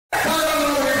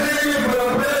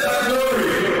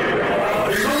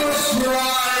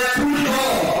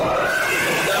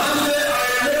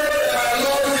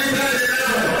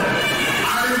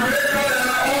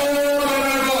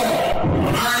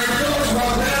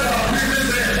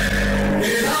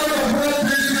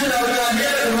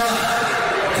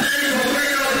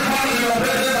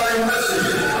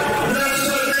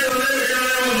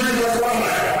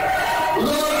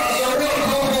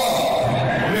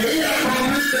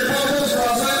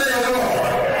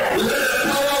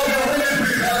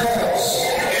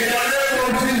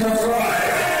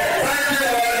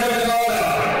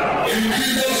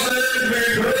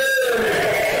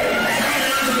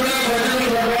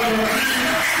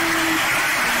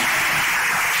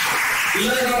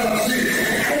Thank you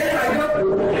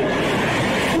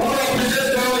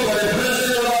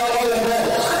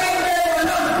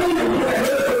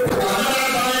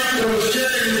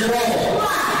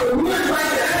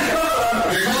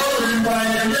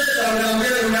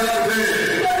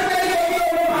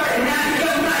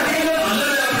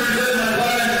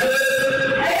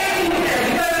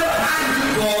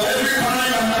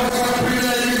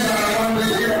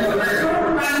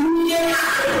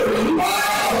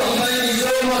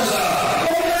so much, sir.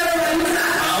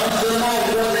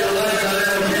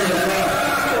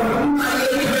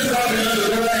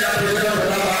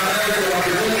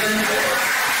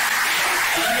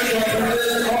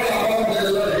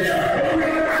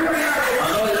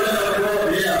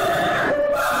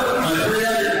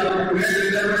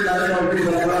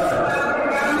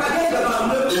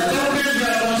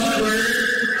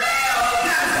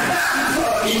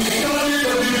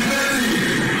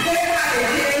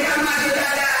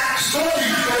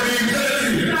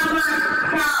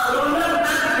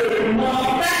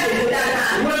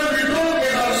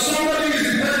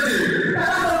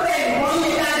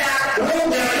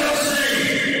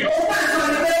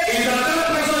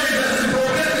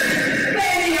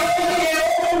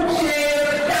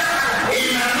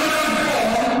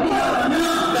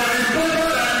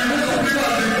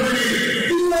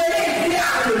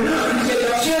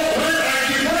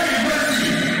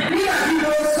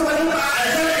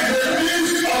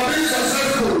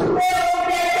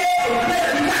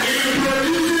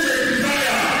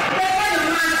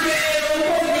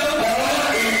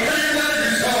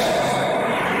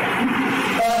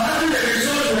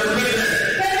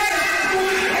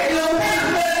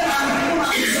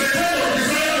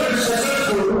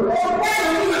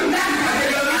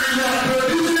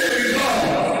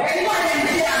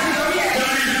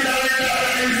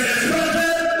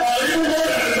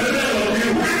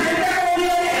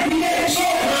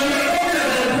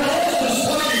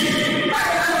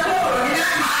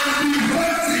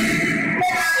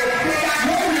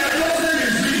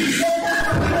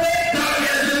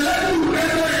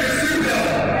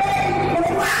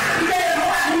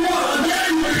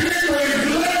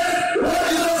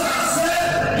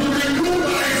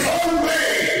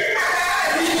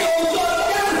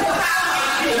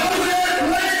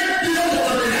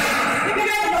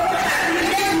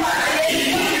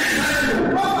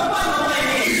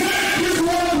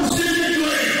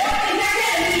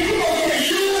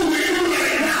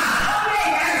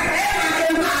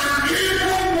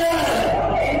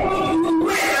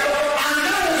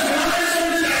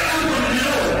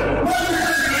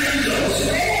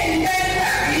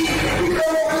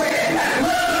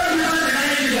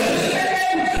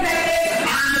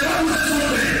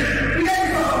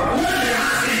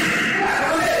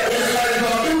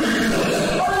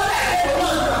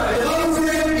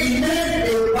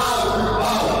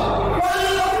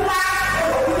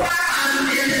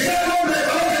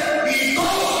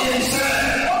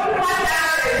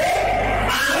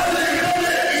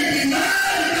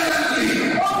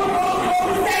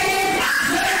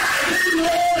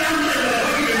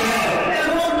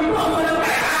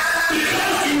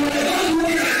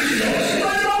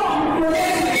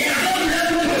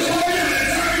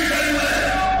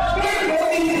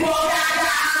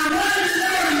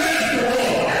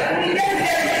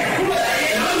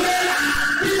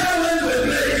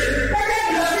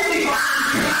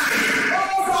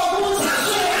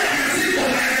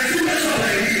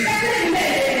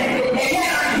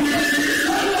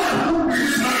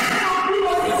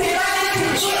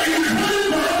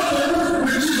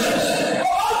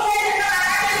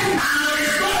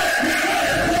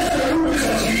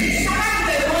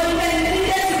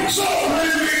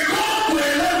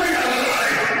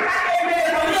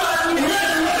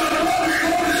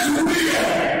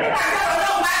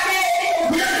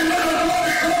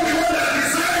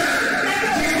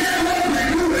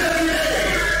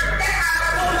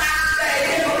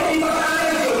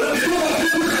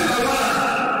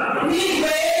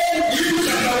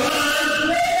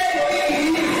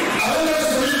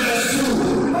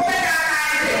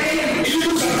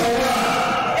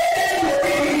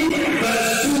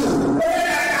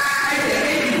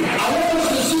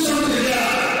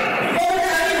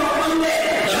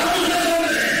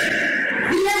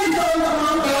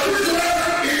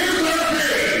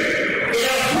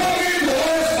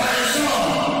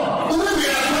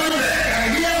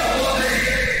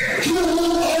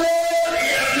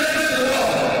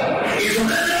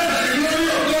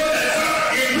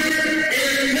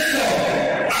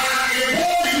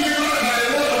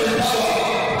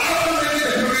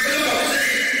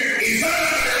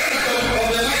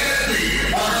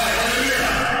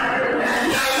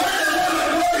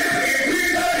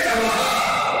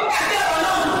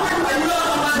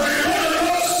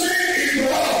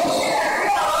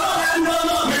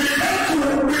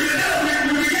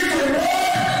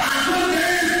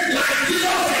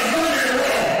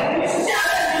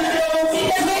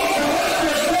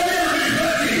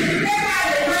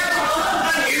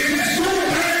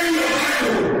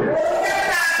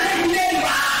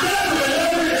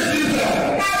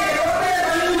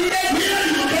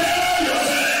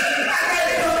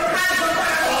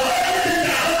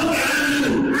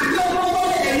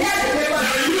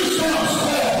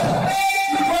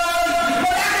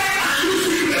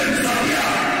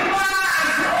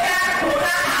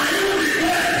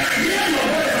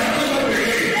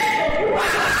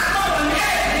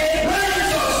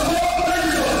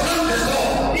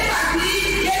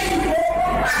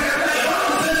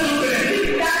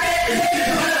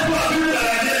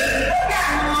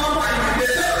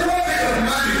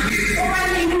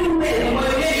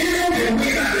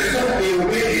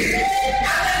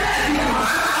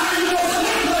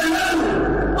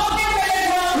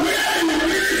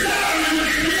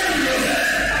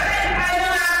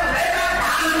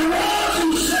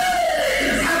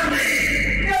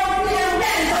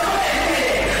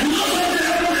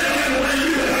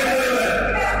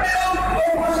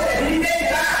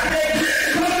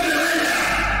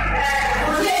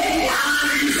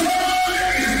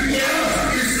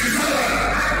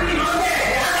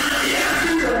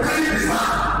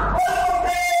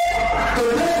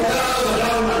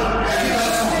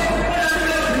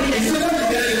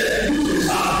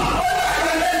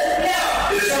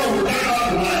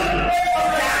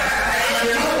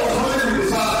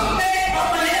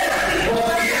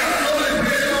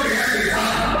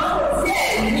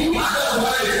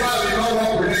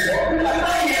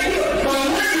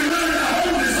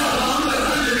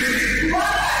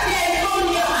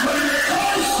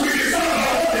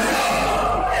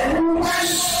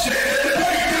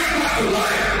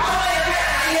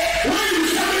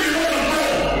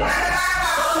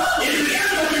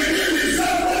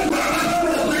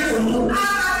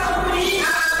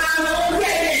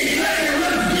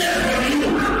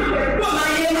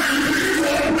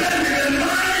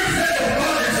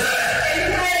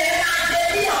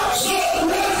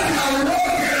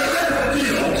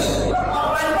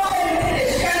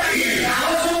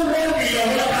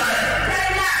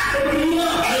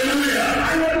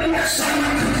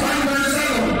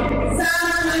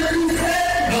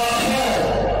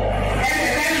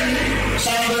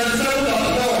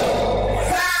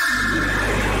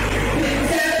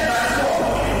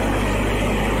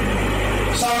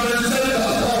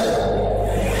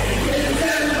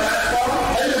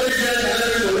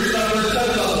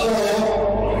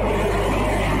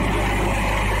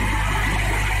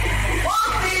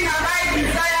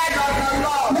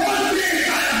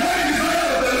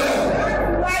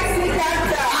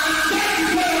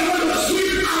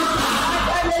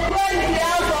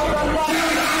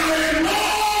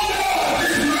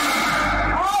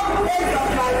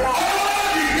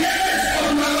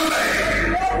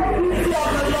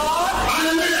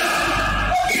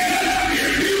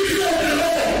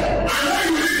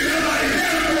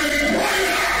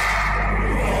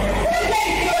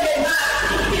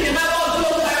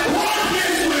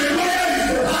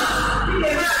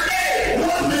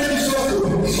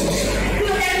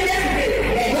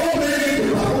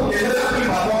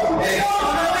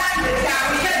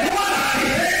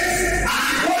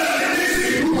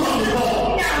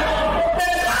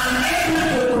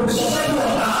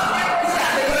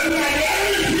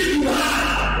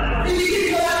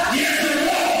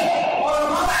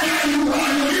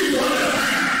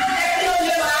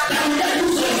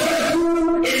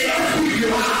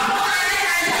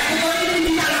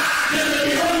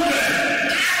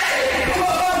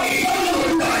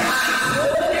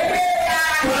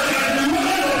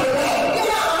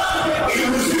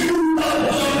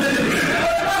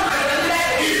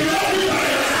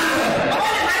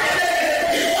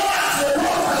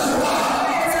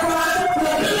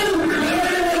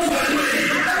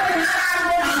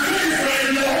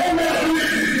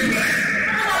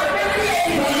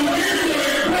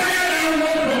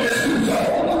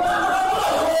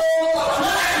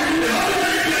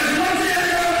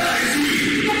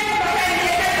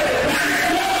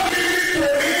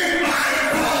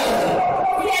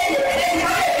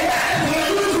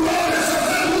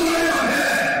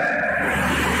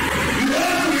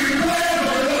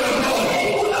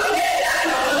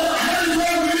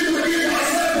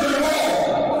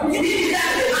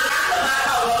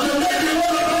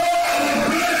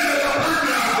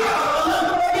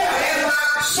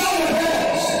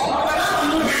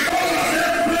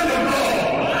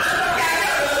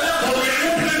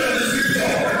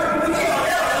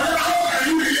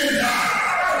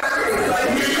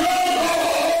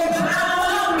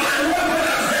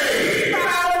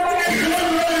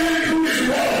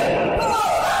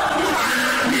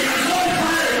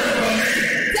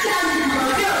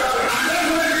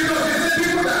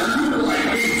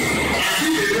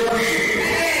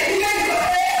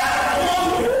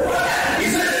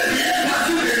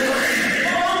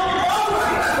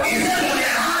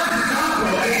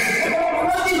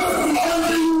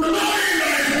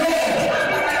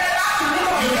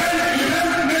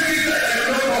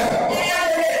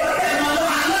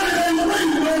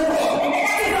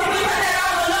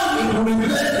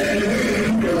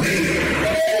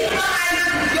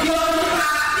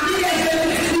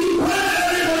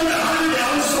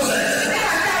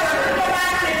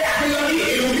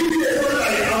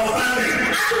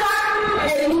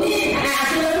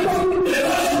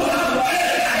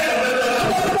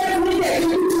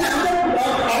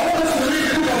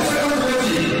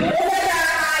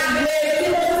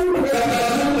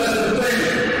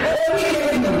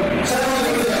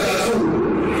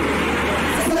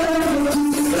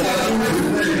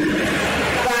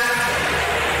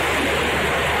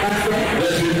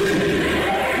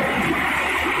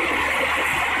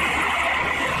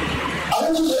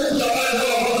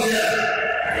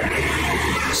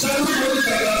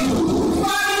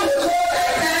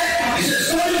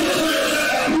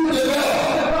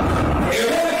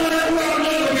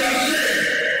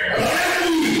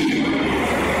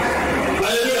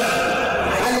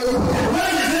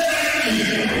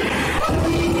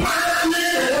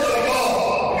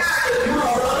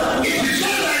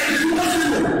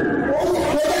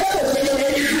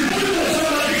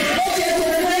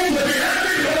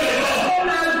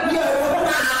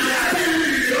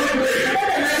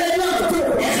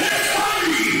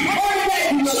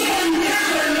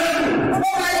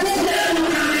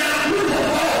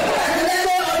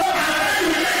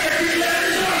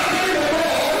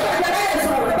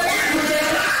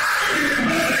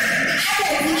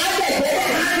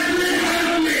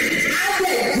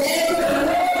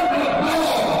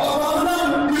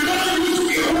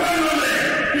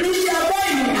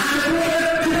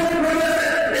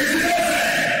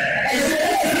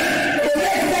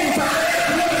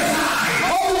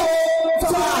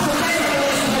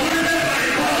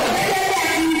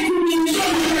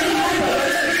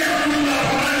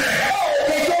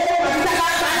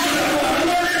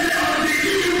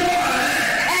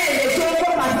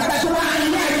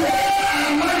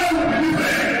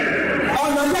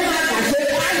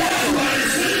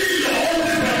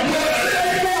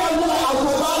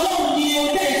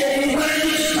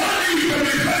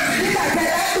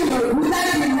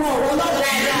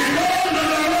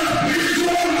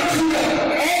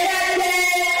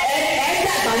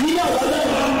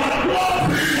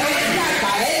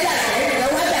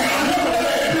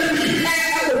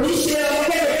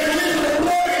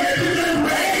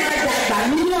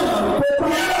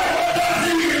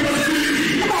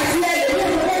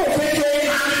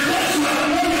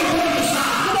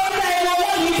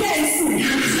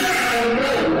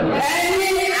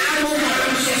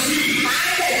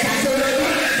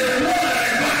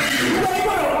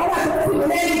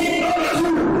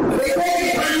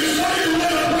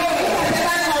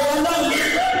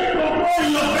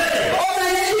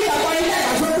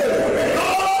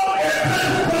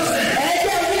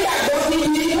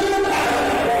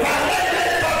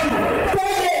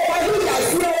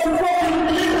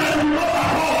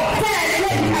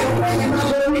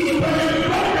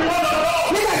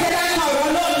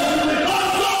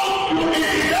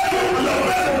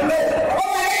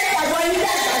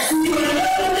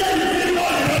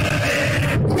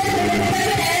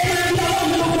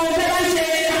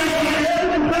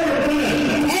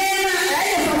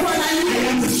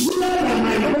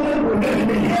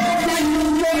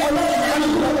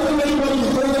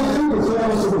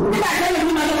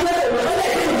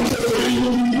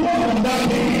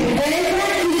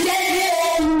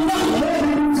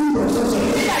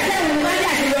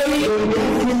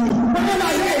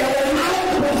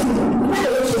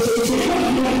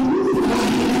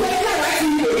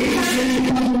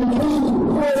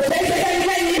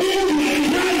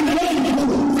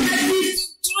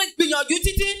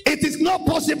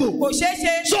 possible.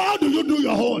 So how do you do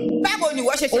your own?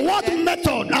 What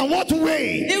method and what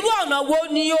way?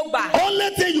 Only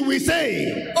thing you will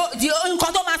say,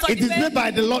 it is made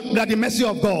by the Lord, by the mercy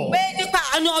of God.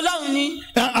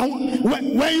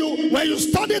 When you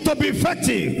study to be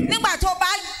effective, you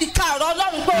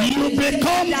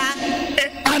become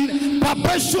and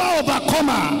perpetual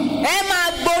overcomer.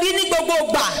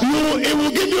 It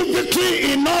will give you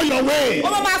victory in all your ways.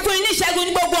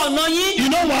 You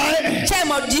know why?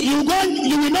 You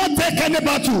will not take any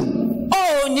battle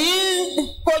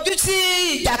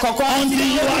until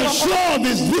you are sure of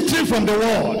his victory from the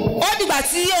world.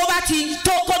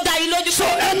 So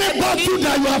any battle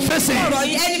that you are facing,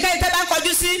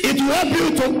 it will help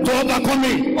you to overcome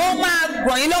it.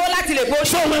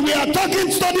 So when we are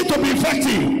talking study to be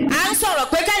effective,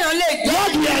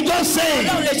 what we are just saying is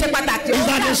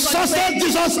that the success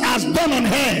Jesus has done on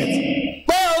earth,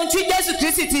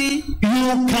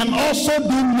 you can also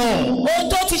do more. He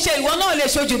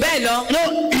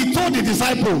told the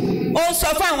disciples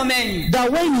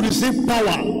that when you receive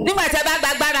power,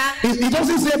 he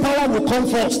doesn't say power will come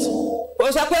first.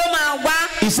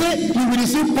 He said you will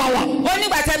receive power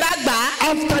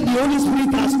after the Holy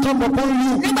Spirit has come upon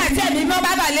you.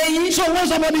 So when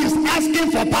somebody is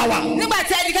asking for power and he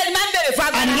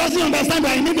doesn't understand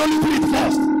that he needs Holy Spirit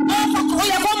first,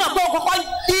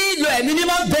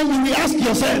 then you will ask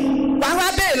yourself, when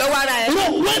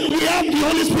we have the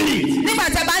Holy Spirit, he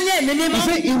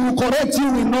said he will correct you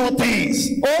in all things.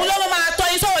 He will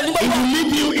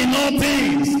lead you in all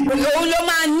things.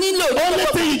 Only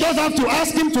thing you just have to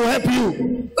ask him to help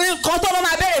you. All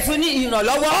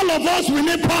of us, we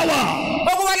need power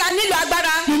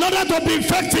in order to be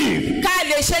effective.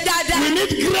 We need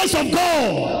grace of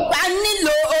God.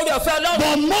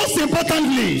 But most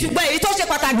importantly, we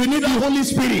need the Holy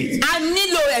Spirit.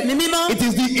 It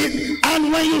is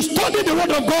and when you study the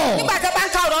Word of God,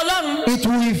 it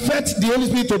will affect the Holy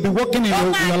Spirit to be working in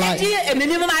your life.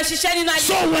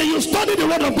 So when you study the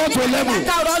Word of God to a level,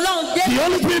 the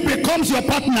Holy Spirit becomes your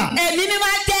partner.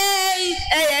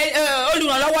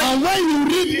 And when you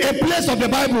read a place of the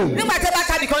Bible, it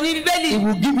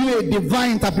will give you a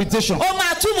divine interpretation.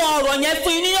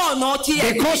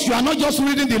 Because you are not just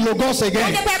reading the Logos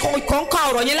again.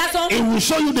 It will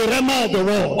show you the Rema of the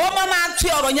world. No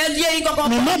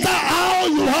matter how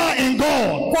you are in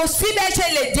God,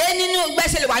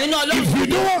 if you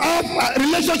don't have a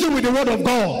relationship with the Word of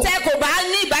God,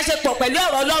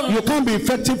 you can't be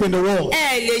effective in the world.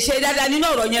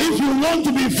 If you want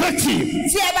to be effective,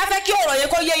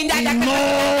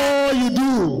 no, you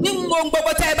do. You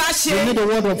need the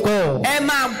Word of God.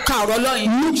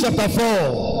 Luke chapter 4.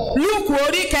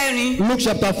 Luke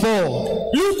chapter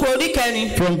 4.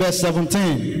 From verse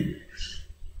 17.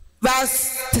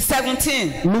 Verse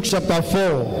 17. Luke chapter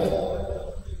 4.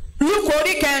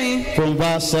 From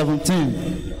verse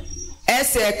 17.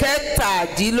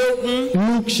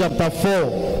 Luke chapter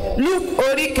 4.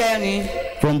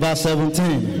 From verse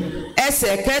 17.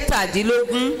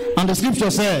 And the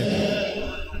scripture said,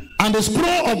 and the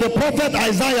scroll of the prophet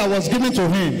Isaiah was given to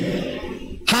him,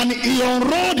 and he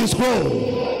unrolled the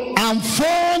scroll and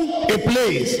found a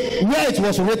place where it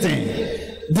was written,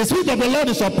 the Spirit of the Lord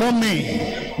is upon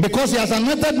me, because he has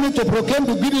anointed me to proclaim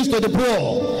the good news to the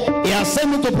poor. He has sent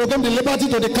me to proclaim the liberty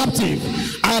to the captive,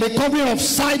 and recovery of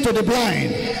sight to the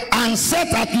blind, and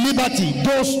set at liberty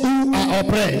those who are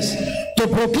oppressed, to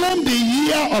proclaim the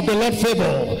year of the Lord's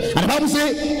favor. And the Bible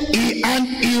says, he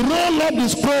rolled up the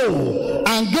scroll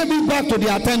and gave it back to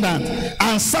the attendant,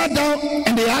 and sat down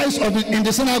in the eyes of in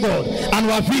the synagogue, and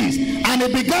were pleased. And he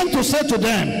began to say to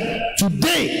them,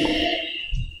 today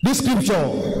this scripture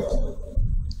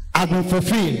has been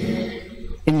fulfilled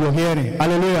in your hearing.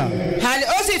 Hallelujah.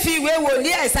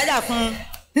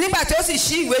 Nígbà tí ó sì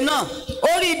ṣí ìwé náà,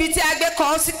 ó rí ibi tí a gbé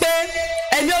kọ sí pé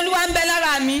ẹ̀mí Olúwa ń bẹ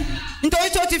lára mi, nítorí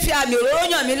tó ti fi àmì òróró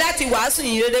yàn mí láti wàásù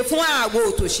ìyìnrere fún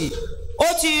àwọn òtòṣì. Ó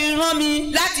ti rán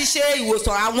mi láti ṣe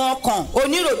ìwòsàn àwọn ọkàn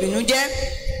oníròbìnújẹ́,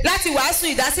 láti wàásù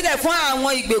ìdásílẹ̀ fún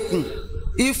àwọn ìgbèkùn,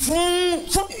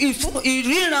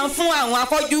 ìríran fún àwọn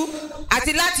afọ́jú,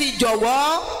 àti láti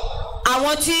jọ̀wọ́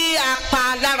àwọn tí a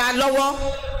pa lára lọ́wọ́,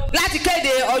 láti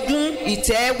kéde ọdún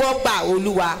ìtẹ́wọ́gbà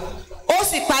Olúwa. Ó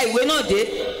sì pa ìwé náà dé,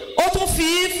 ó tún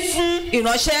fi fún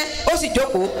ìránṣẹ́, ó sì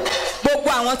jókòó. Gbogbo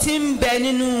àwọn tí ń bẹ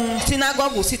nínú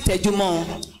synagogue sì tẹ́jú mọ́.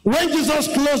 When Jesus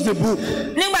closed the book,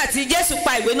 nígbà tí Jésù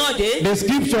pa ìwé náà dé, the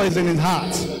scripture is in his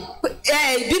heart.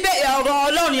 Ọ̀rọ̀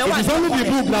Ọlọ́run yẹn wà nínú. It is only the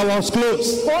book that was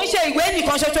closed. Kò ń ṣe ìwé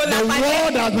nìkan ṣoṣo lápá. The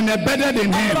word has been embedded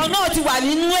in him. Ọ̀rọ̀ náà ti wà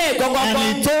nínú ẹ̀ gọ́gọ́gọ́. And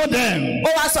he told them, ó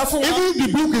wá sọ fún wọn, even the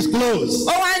book is closed,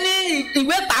 ó wá ní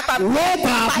What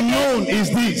I have known is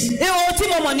this.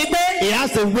 He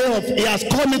has a way of, he has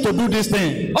called me to do this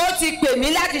thing.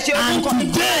 And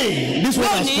today, this one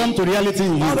has come to reality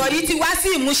in you.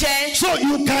 So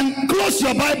you can close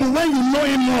your Bible when you know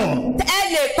him more.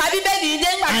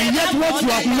 And yet what you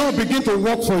have known begin to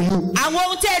work for you.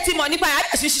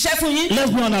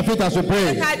 Let's be on our feet as we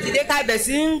pray. Let's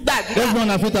be on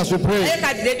our feet as we pray.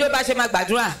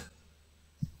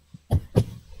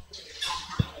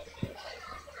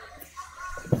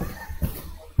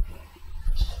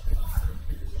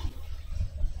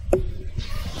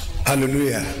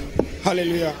 Hallelujah.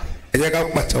 Hallelujah. Let's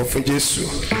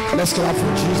clap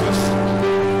for Jesus.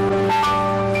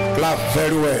 Clap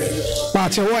very well.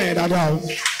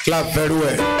 Clap very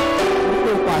well.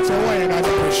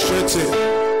 Appreciate it.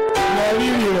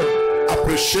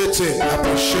 Appreciate it.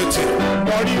 Appreciate it.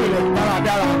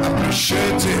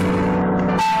 Appreciate it.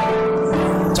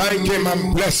 Thank him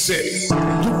and bless him.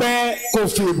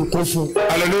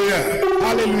 Hallelujah.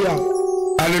 Hallelujah.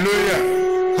 Hallelujah.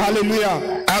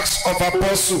 Hallelujah. Acts of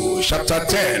Apostles, chapter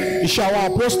 10. We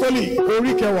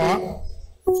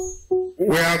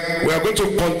are going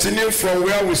to continue from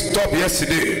where we stopped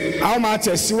yesterday.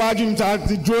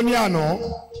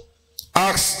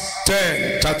 Acts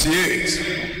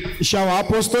 10:38.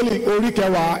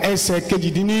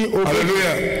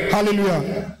 Hallelujah.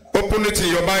 Hallelujah. Open it in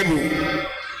your Bible.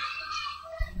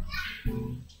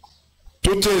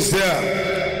 Two things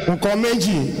there.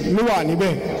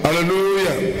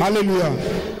 Hallelujah. Hallelujah.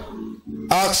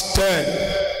 Acts 10.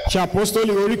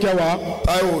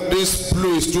 This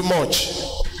blue is too much.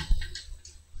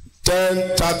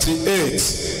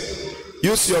 10:38.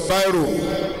 Use your Bible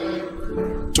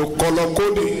to color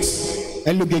code it.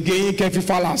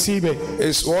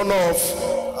 It's one of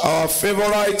our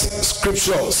favorite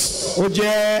scriptures.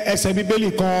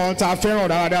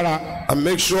 And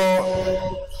make sure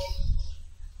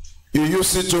you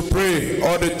use it to pray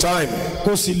all the time.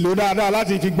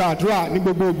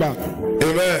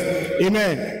 Amen.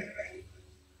 Amen.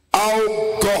 Our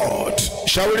God,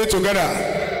 shall we read together?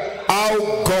 Our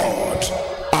God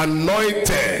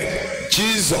anointed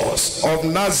Jesus of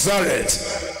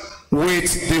Nazareth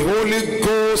with the Holy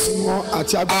Ghost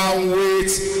and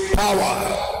with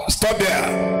power. Stop there.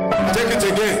 Take it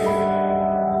again.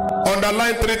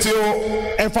 Underline 3:2.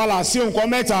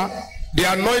 The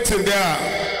anointing there.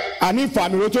 The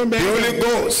Holy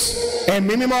Ghost and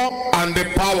the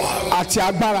power.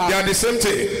 They are the same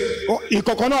thing.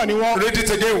 Read it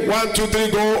again. 1, 2, 3,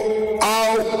 go.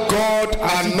 Our God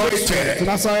anointed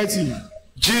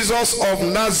Jesus of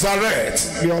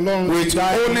Nazareth with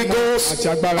Holy Ghost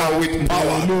and with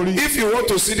power. If you want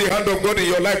to see the hand of God in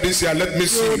your life this year, let me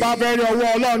see. You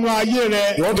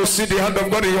want to see the hand of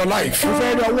God in your life?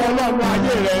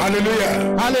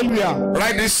 Hallelujah. Hallelujah.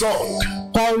 Write this song.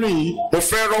 I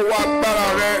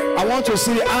want to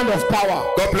see the hand of power.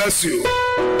 God bless you.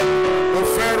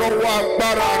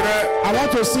 I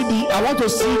want to see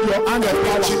your hand of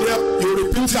power. You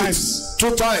repeat 2 times.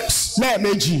 2 times. Let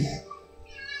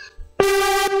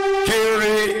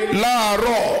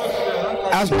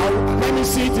me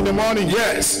see it in the morning.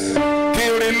 Yes. I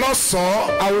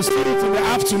will see it in the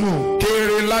afternoon.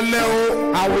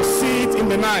 I will see it in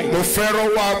the night.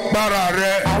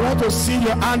 I want to see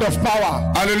your hand of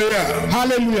power. Hallelujah.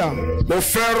 Hallelujah.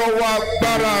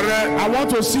 I want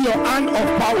to see your hand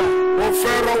of power. I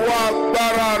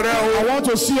want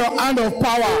to see your hand of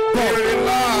power.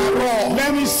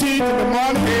 Let me see it in the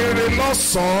morning.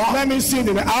 Let me see it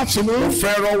in the afternoon.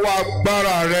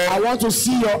 I want to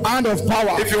see your hand of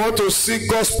power. If you want to see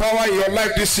God's power in your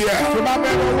life this year, lift your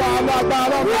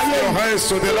hands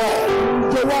to the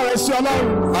Lord.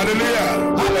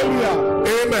 Hallelujah. Hallelujah.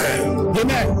 Amen.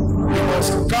 Amen. You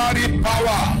must carry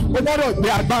power. You must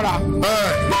carry power.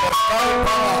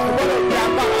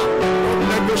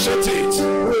 Negotiate it.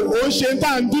 Be a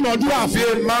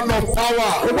man of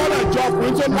power.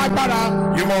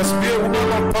 You must be a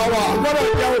woman of power.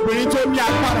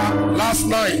 Last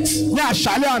night,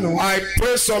 I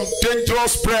prayed some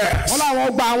dangerous prayers.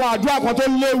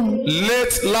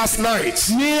 Late last night,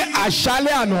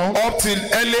 up till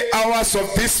early hours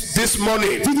of this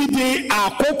morning. And we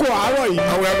are going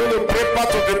to pray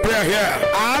part of the prayer here.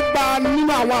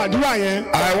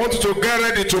 I want you to get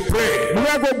ready to pray.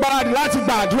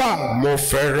 Mo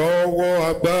fẹ́ràn ọwọ́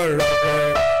agbára rẹ.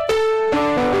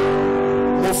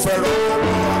 Mo fẹ́ràn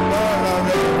ọwọ́ agbára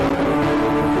rẹ.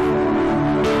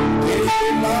 Kiri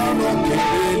lárọ̀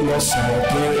kiri lọ́sàn-án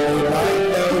kiri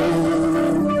lálẹ́ o.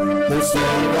 Mo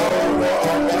fẹ́ràn ọwọ́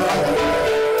agbára rẹ.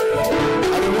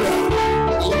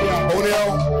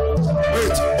 Hallelujah.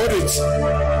 Wait, hold it.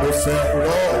 mo fẹ́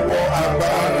rọ́wọ́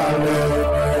agbára rẹ̀.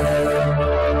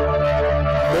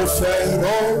 Mo fẹ́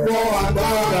rọ́wọ́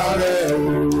agbára rẹ̀.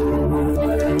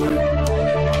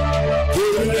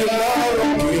 Kiri lọ́rọ̀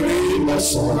kiri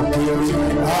lọ́sàn kiri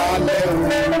alẹ́ o.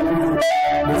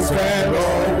 Mo fẹ́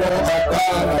rọ́wọ́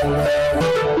agbára rẹ̀.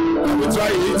 Let me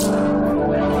try it.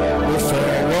 Mo fẹ́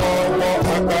rọ́wọ́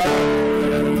agbára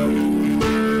rẹ̀.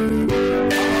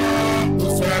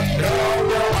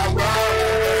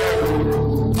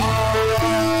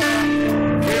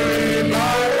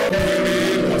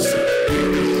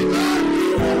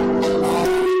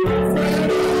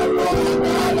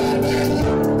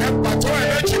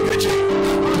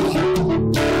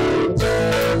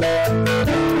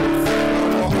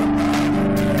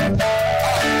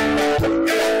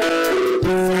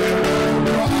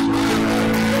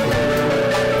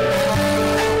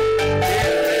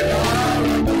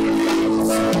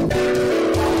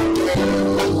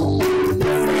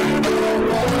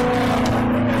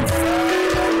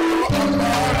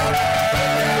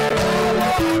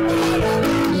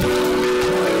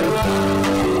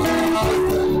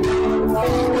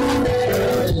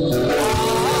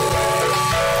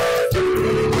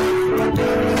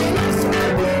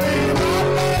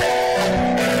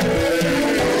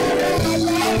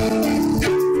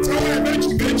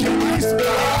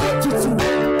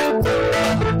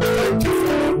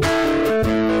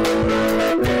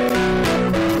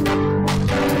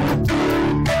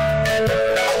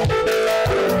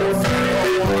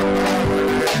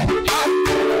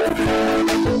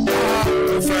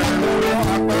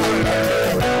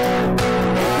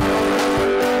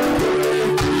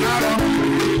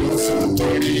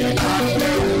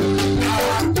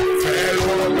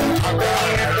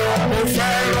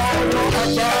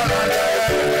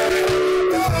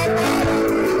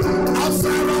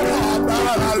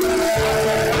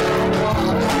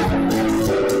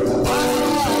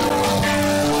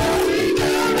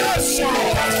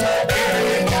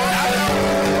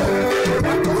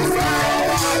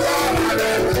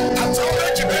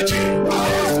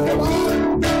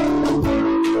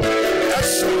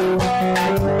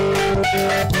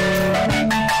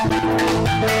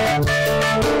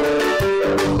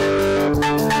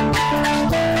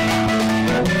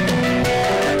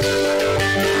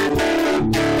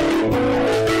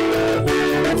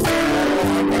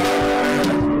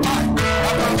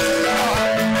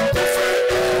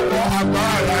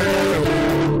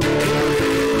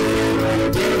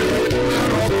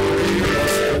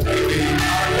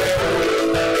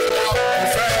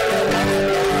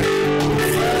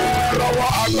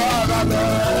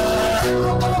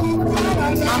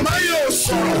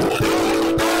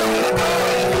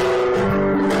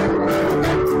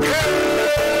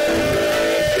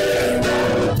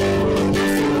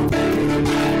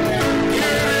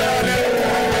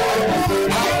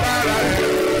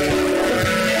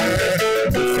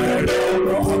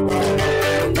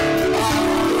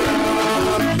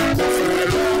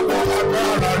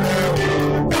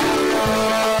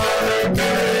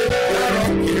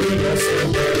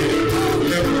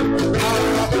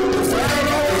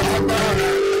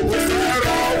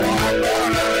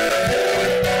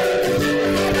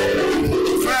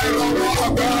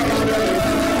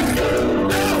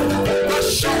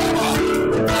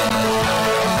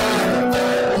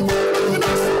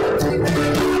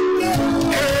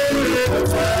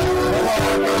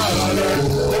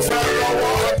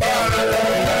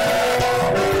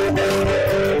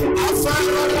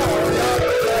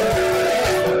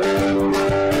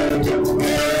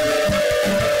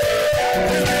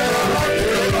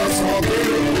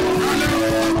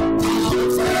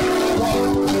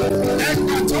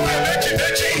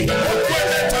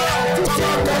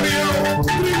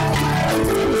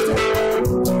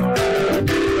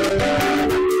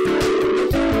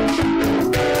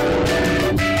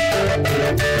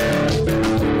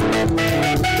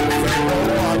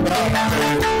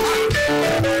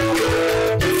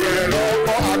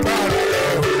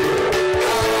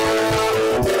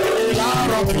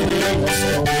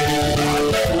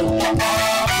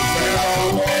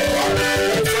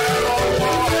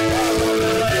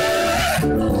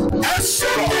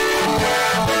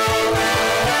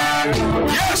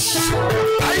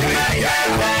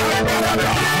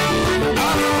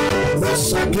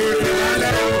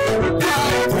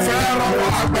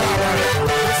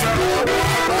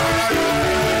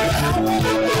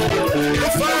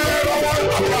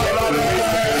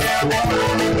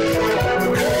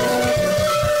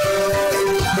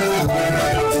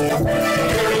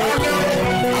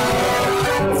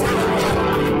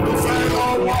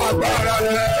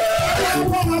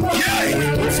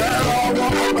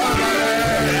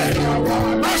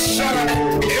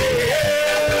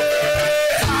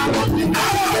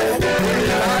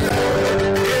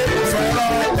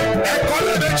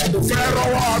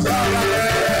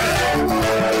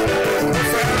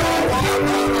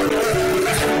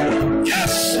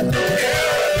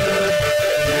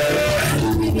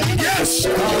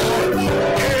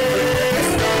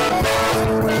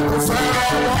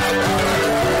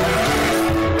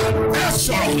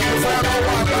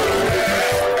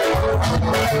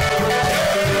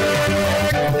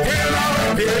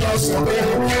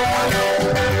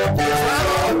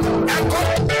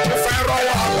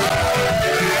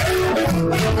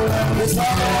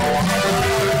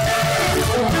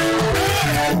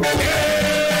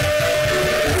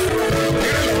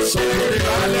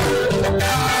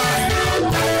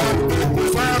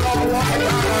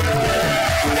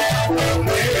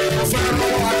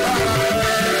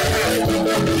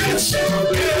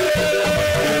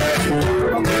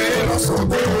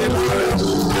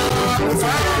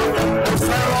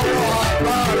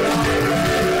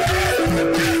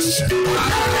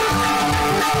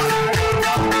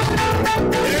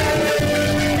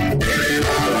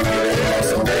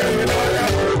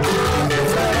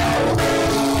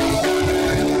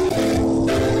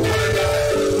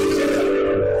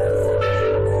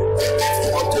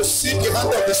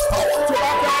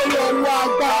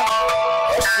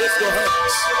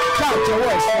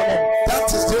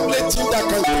 That is the only thing that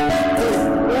can keep you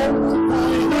going.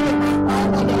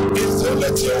 It's the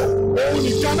only thing.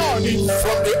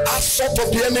 From the assault of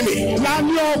the enemy, from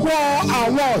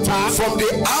the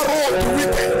arrow of the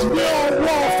wicked,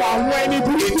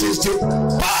 it is the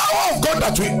power of God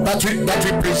that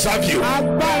will preserve you. I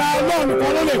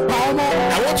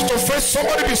want you to face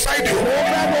somebody beside you.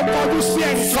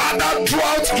 Father,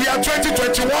 throughout year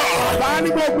 2021,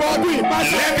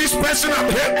 let this person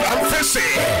I'm facing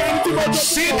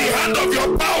see the hand of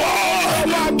your power.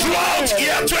 Throughout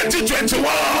year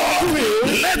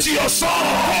 2021, let your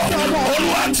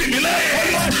son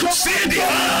see the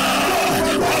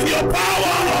hand of your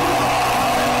power.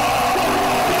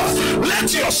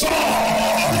 Let your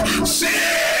son see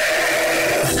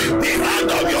the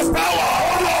hand of your power.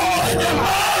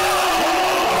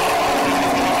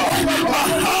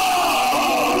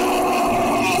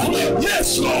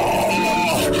 Yes,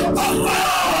 Lord.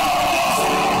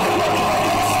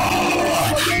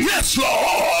 Yes,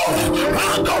 Lord.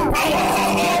 Hand of power.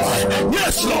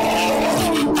 Yes,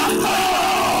 Lord.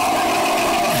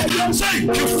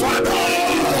 Thank you, Father.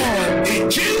 In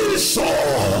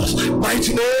Jesus'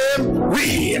 mighty name,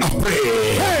 we are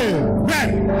praying.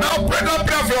 Now pray that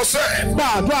prayer for yourself.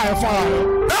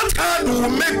 That hand will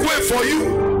make way for you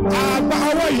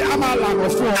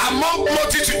among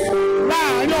multitude.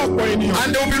 And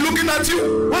they will be looking at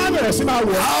you.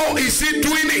 How is he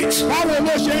doing it?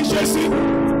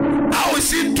 How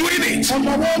is he doing it?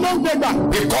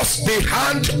 Because the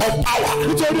hand of power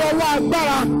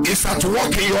is at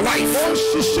work in your life.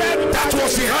 That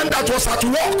was the hand that was at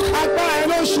work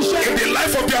in the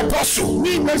life of the apostle.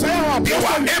 They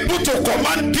were able to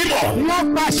command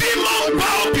demons. Demons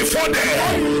bow before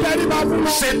them.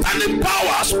 Satanic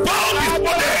powers bow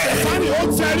before them.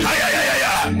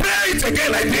 Pray it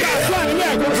again like this. You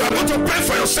are going to pray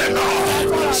for yourself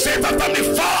now. Say that I'm the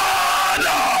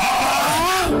Father.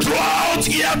 Throughout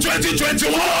year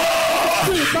 2021,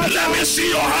 let me see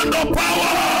your hand of power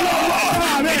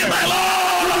in my life.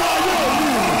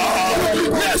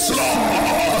 Yes, Lord.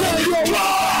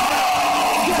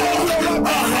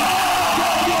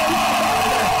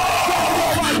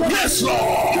 Yes,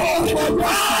 Lord.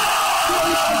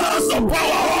 Hand of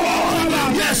power.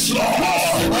 Yes, Lord.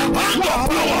 Hand of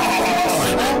power.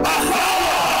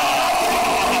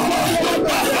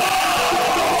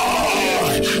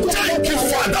 Thank you,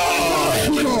 Father.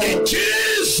 In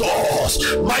Jesus'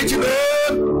 mighty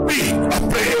name, we are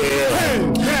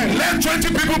praying. Let 20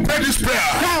 people pray this prayer.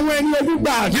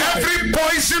 Every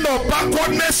poison of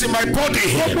backwardness in my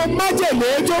body, God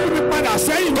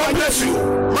bless you.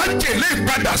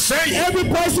 Every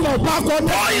poison of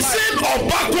backwardness.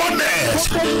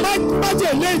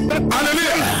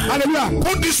 Hallelujah.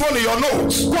 Put this one in your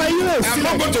nose. I'm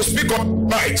not going to speak on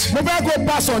night. There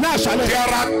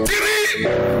are 3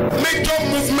 major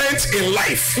movements in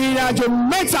life.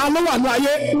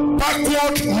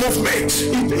 Backward movement,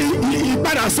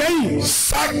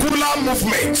 circular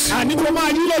movement,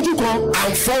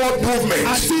 and forward movement.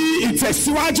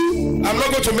 I'm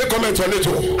not going to make comment on it.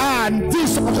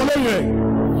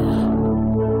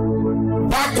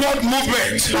 Backward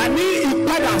movement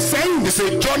is a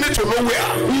journey to nowhere.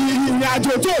 No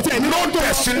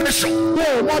destination.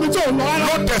 No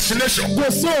destination. 3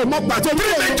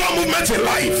 major movements in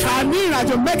life. I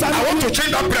want to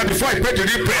change that prayer before I pray the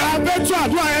real prayer.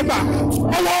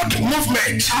 Forward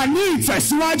movement.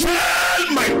 Tell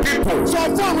my people,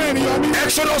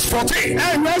 Exodus 14,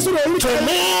 to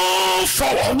move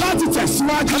forward.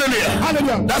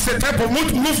 Hallelujah. That's a type of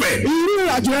movement.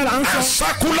 A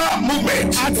circular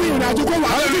movement.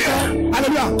 Hallelujah.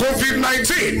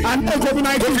 COVID-19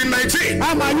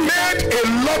 made a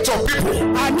lot of people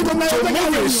to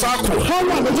move in circle.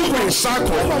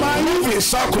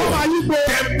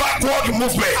 Then backward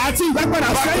movement.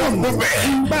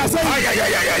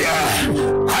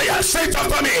 I said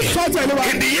after me,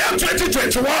 in the year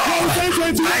 2021,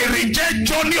 I reject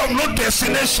journey of no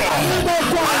destination.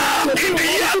 In the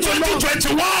year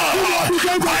 2021,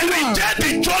 I reject the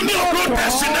journey of no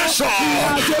destination.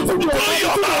 Journey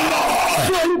of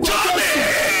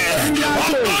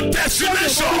no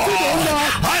destination.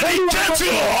 I reject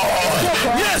you.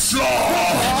 Yes, Lord.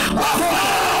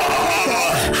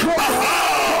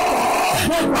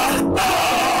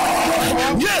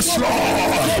 Yes, Lord.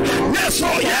 Yes,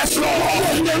 Lord. Yes,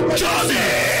 Lord. Journey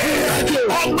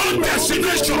of no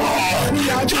destination.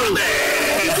 Journey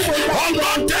of no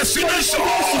destination.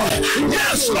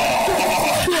 Yes, Lord.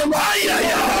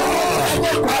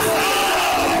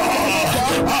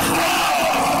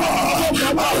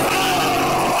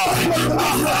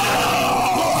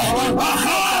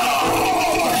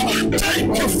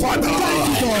 Thank you, Father.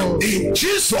 In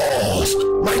Jesus'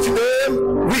 mighty name,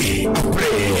 we are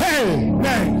praying.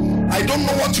 Amen. I don't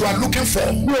know what you are looking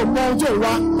for.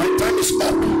 My time is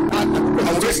up.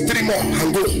 I'll raise 3 more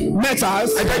and go.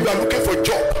 Matters. I bet you are looking for a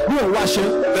job.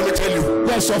 Let me tell you.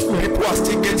 People are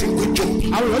still getting good job.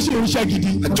 I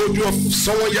told you of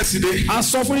someone yesterday. He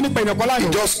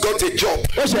just got a job.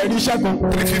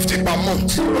 350 per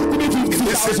month. In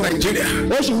this is Nigeria.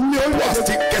 People are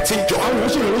still getting job.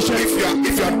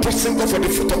 If you are trusting God for the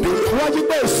fruit of the womb,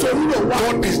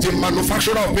 God is the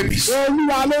manufacturer of babies. If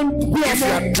you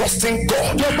are trusting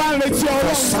God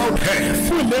for sound health,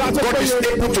 God is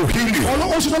able to heal you.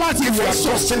 If you are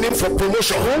trusting Him for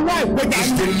promotion,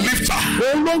 He's the lifter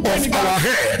of our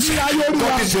heads.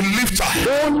 God is the lifter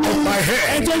of my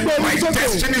head. My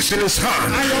destiny is in His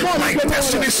hand. My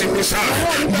destiny is in His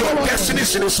hand. Your destiny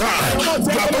is in His hand. You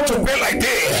are going to pray like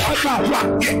this.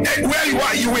 Where you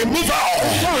are, you will move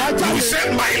out. You will say,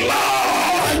 my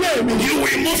Lord, you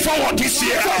will move forward this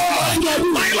year.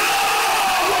 My Lord,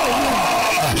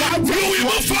 you will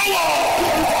move forward.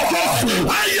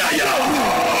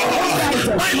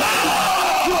 My Lord,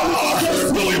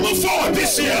 you will move forward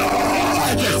this year.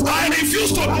 I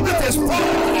refuse to let this fall.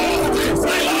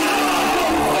 My Lord.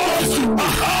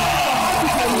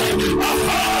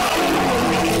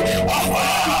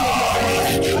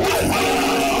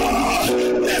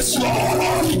 Yes,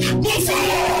 Lord. Move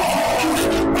forward.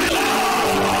 My Lord.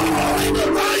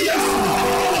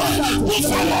 Move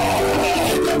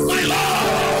forward. My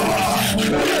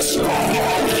Lord. Yes,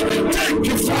 Lord. Thank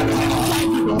you, Father.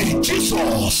 In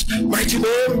Jesus' mighty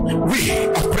name, we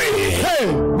are praying.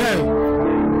 Amen.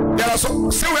 There are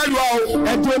some, say where you are.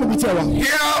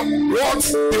 Hear what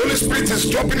the Holy Spirit is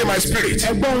dropping in my spirit.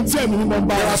 There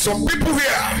are some people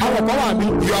here.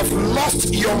 You have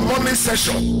lost your morning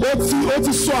session. God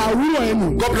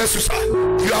bless you, sir.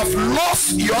 You have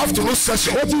lost your afternoon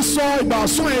session. But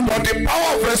the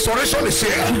power of restoration is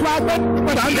here.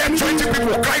 Let 20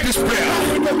 people cry this prayer.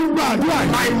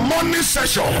 My morning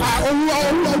session,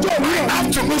 my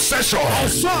afternoon session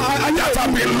that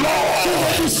have been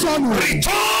lost,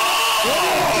 return.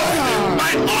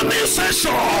 My morning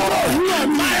session,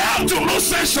 my afternoon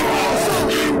session,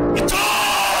 return.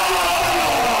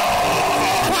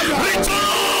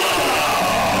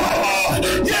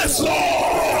 Yes,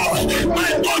 Lord. My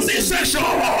morning session.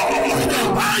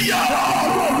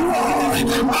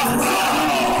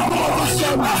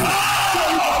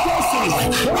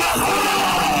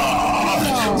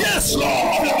 Yes,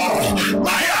 Lord.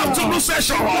 My afternoon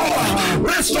session.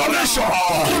 Restoration.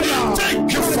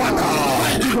 Thank you, Father.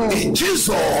 In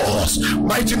Jesus'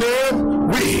 mighty name,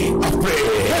 we are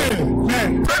praying.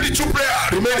 Amen. Pray the 2 prayer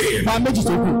remaining.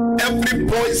 Every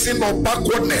poison of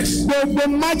backwardness in my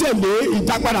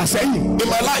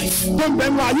life,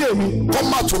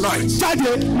 come out tonight.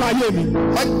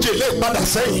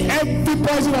 Every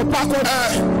poison of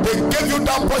backwardness, they gave you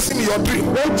that poison in your dream,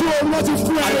 and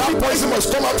that poison must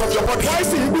come out of your body.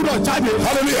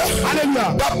 Hallelujah. Hallelujah.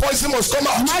 That poison must come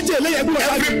out.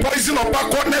 Every poison of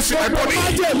backwardness in my body,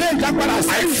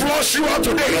 I flush you out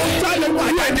today by the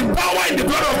power in the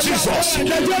blood of Jesus.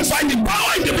 By the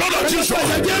power in the blood of Jesus.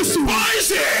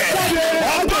 Poison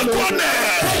of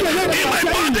backwardness in my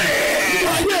body.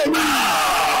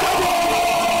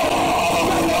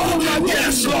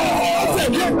 Yes,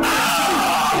 Lord.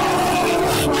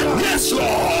 Yes,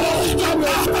 Lord.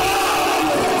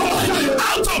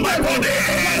 Out of my body.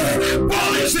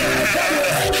 Poison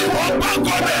of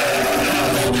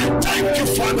backwardness. Thank you.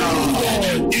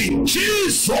 Father, in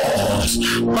Jesus'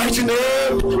 mighty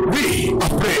name we are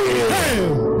praying.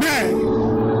 Amen.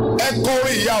 Echo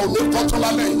ìyá òde kọ́tọ́lá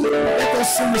lẹ́yìn. Let us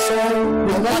sing the song.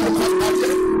 We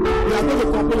are going to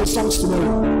compose songs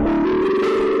tomorrow.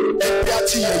 Ibi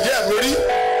àti yẹ̀yẹ́ mi rí.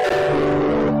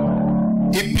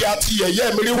 Ibi àti yẹ̀yẹ́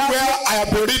mi rí where I have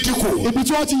been ridiculed. Ibi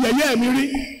tí wọ́n ti yẹ̀yẹ́ mi rí.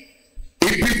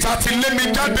 Ibi tí a ti lé mi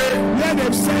jáde. Let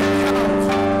them say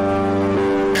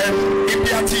ibi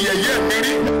àti yẹ̀yẹ́ mi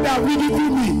rí. Let them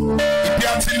ridicule me. Ibi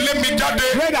àti lé mi jáde.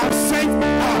 Let them say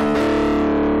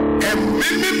ẹ̀mí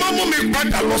mímọ́ mú mi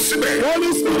padà lọ síbẹ̀.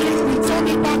 Holy Spirit return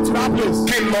me back to that place.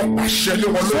 Kí n lọ pàṣẹ lé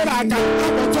wọn lọ. So that I can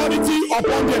have authority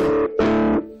upon them.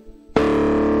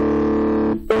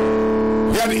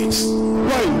 Here it is.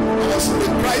 Why? I was in a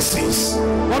crisis.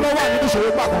 Wọ́n lọ wà nínú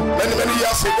ìṣòro pàkó. Many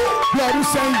years ago. Bí ọdún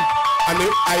sẹ́yìn. And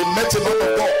I met a man of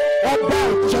God.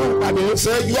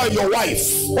 Say you and your wife.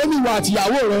 Only what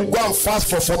ìyàwó go and fast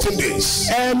for 14 days.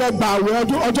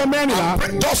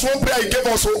 Just one prayer he gave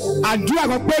us. You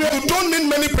don't need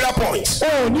many prayer points.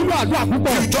 You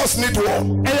just need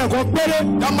one.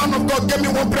 That man of God gave me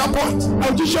one prayer point. So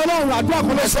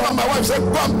my wife said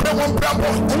go and pray one prayer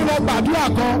point.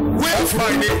 Where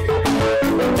Friday?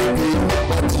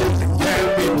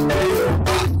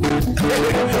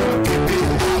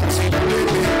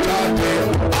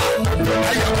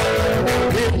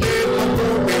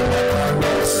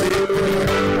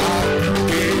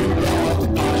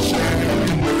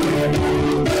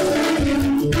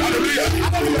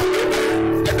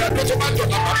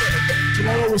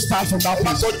 Tomorrow we start from that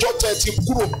place. The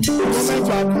moment you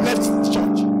have left the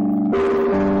church,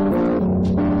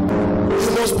 you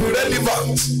must be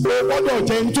relevant.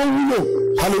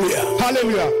 Hallelujah.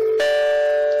 Hallelujah.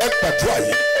 We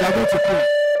are going to pray.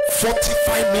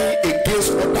 Fortify me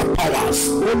against other powers.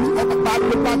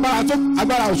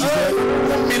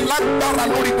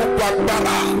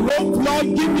 Lord,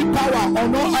 give me power.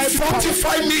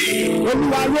 Fortify me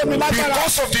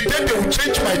because of the day they will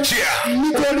change my chair.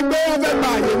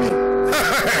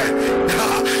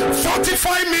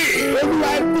 Fortify me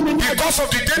because of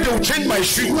the day they will change my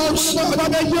shoes.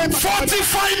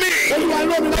 Fortify me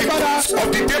because of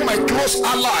the day my close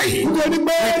ally will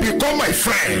become my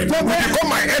friend, will become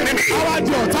my enemy.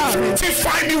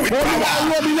 Fortify me with power.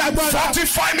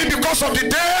 Fortify me because of the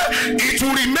day it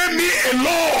will remain me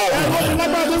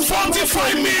alone.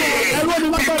 Fortify me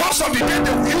because of the day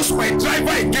they will use my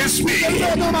driver against me.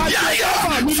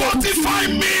 Fortify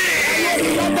me.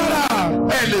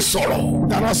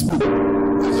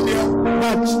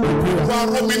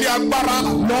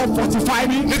 Lord, fortify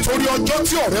me. Nítorí ọjọ́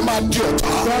tí ọ̀rẹ́ máa di ọ̀tá.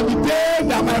 For the day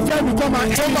that my friend become an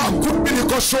enemy. Tó máa kú bí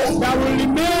nìkan ṣó. That will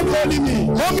remain only me.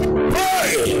 Mommy,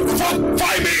 pray.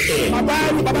 Fortify me.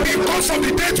 Because of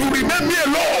the day to remain me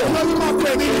alone.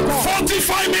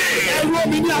 Fortify me.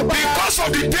 Because of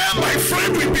the day my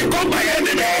friend will become my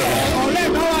enemy.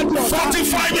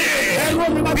 Fortify me.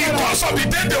 Because of the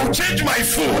day they will change my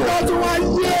food.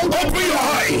 Open your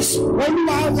eyes.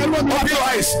 Open your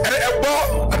eyes.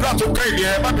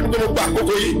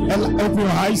 Open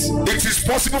your eyes. It is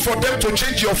possible for them to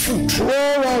change your food.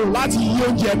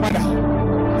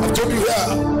 I told you here.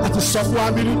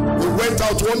 We went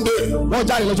out one day.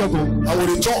 I will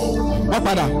return.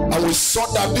 And we saw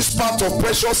that this part of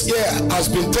precious air has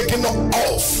been taken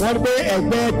off.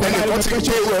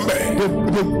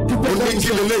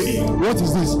 What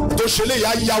is this?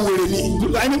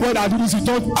 Anybody that do this, you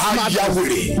don't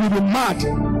will be mad.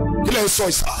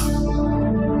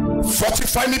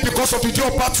 Fortify me because of the day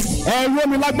of battle.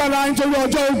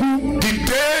 The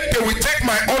day they will take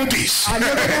my undies.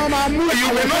 You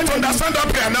will not understand that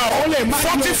prayer now.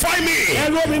 Fortify me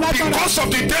because of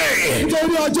the day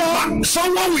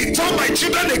someone will turn my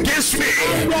children against me.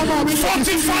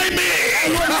 Fortify me.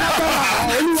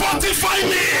 Fortify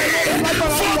me.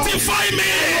 Fortify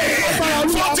me.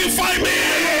 Fortify me.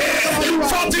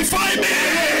 Fortify me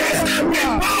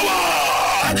with power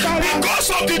because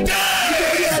of the day.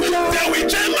 They will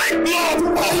change my blood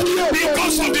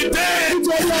because of the day.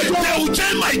 They will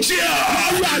change my chair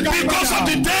because of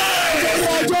the day.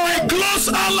 My close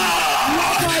ally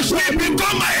will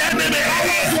become my enemy.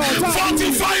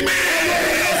 Fortify me.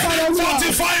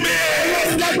 Fortify me.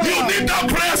 You need the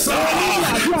pressure.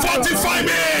 Fortify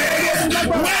me.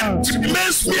 When it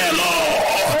makes me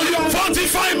alone.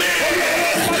 Fortify me.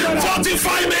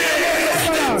 Fortify me.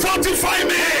 Fortify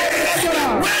me.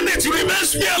 When it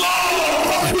remains me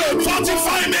alone.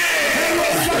 Fortify me.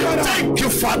 Thank you,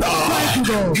 Father.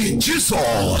 In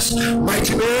Jesus'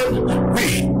 mighty name, we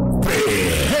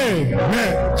pray.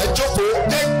 Amen.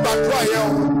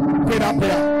 Pray that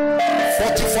prayer.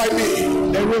 Fortify me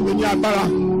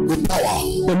with power.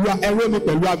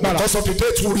 Because of the day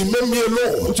it will remain me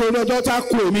alone.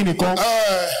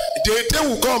 The day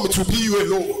will come, it will be you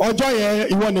alone. I have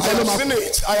seen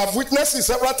it. I have witnessed it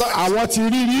several times.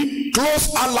 Close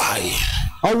ally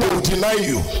will deny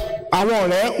you. They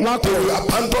will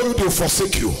abandon you, they will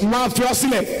forsake you.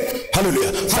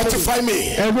 Hallelujah. Fortify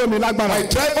me. My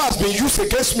driver has been used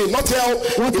against me, not here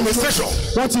in the station.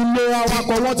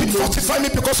 Fortify me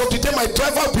because of the day my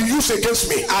driver will be used against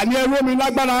me.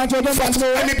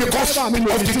 Fortify me because of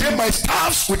the day my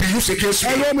staffs will be used against me.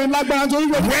 When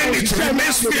it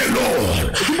remains me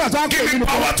alone, give me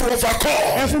power to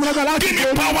overcome. Give me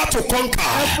power to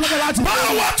conquer.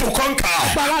 Power to conquer.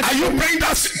 Are you praying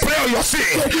that prayer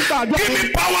yourself? Give me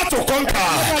power to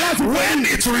conquer. When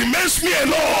it remains me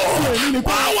alone,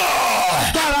 power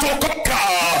to conquer.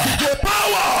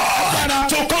 Power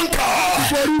to conquer.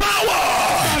 Power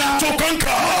to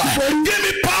conquer. Give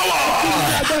me power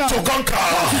to conquer.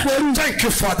 Thank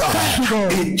you, Father.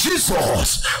 In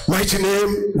Jesus' mighty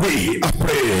name, we are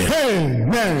praying.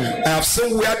 Amen. I have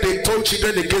seen where they turn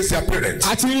children against their parents.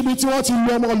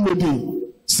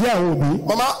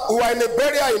 Mama, we are in a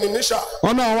burial in Inisha.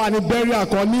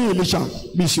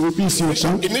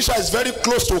 Inisha is very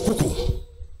close to Okuku.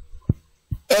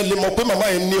 You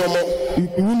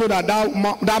know that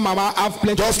mama have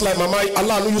plenty. Just like Mama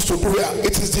Allah used to do here.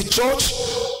 It is the church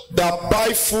that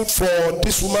buy food for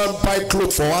this woman, buy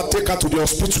clothes for her, take her to the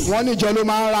hospital.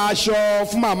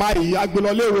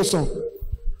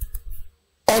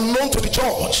 Unknown to the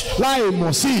church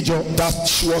that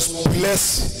she was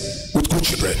blessed with good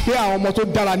children.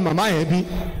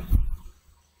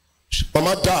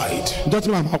 Mama died.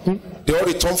 They all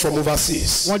returned from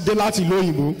overseas. And they block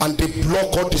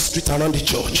all the street around the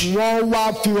church.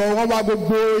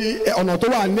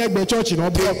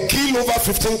 They kill over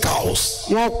 15 cows.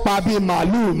 And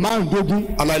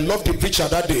I love the preacher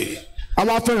that day.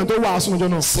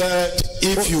 Said,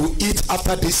 if you eat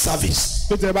after this service,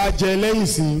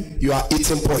 you are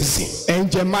eating poison.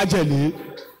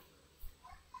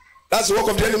 That's the work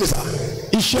of the enemy, sir.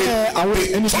 They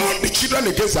turn the children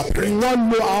against their parents.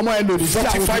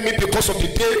 Fortify me because of the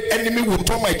day enemy will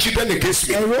turn my children against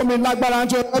me. When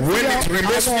it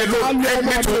remains me alone, help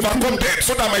me to overcome them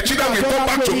so that my children will come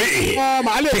back to me.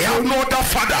 They have no other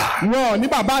father.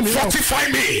 Fortify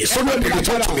me so that they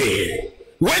return to me.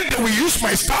 When they will use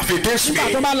my staff against me,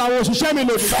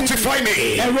 fortify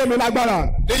me.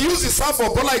 They use the staff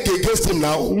of Bola against him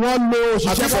now. They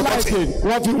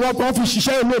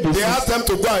asked them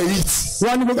to go and eat.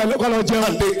 And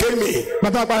they came me.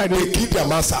 They killed their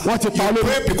master. You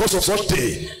pray because of such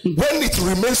day. When it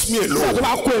remains me alone,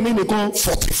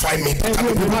 fortify me.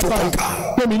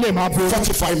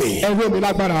 Fortify me. Hello,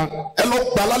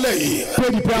 Balalei.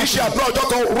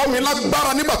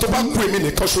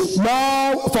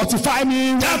 Fortify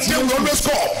me. That day will always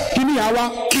come.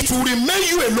 It will remain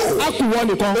you alone.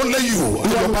 Only you. I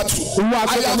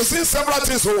have seen several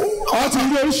things. When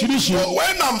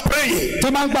I'm praying,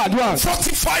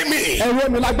 fortify me.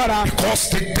 Because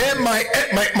the day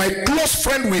my close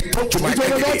friend will talk to my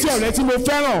enemies.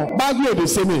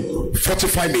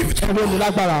 Fortify me with you.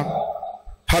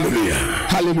 Hallelujah.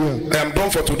 Hallelujah. I am done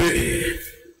for today.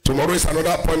 Tomorrow is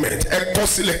another appointment.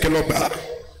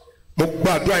 Mo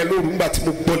gbàdúrà ẹ lóru nígbà tí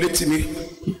mo gbọ́ létí mi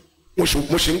mo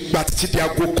ṣe ń gbà títí di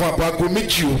aago kan àbọ̀ aago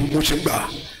méjì òru mo ṣe ń gbà.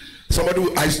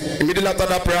 Immediately after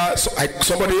that prayer,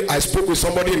 I spoke with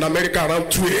somebody in America around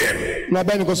 2 a.m.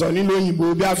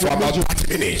 for about 30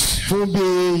 minutes. And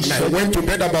I went to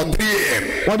bed about 3 a.m.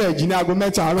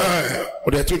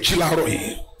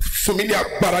 For me, Lord,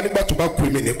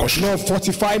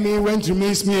 fortify me when it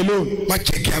remains me alone.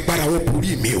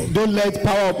 Don't let the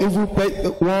power of evil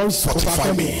ones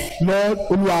fortify me. Lord,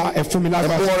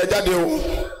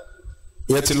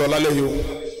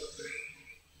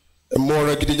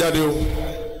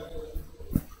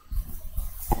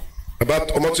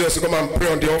 about almost come and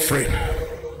pray on the offering.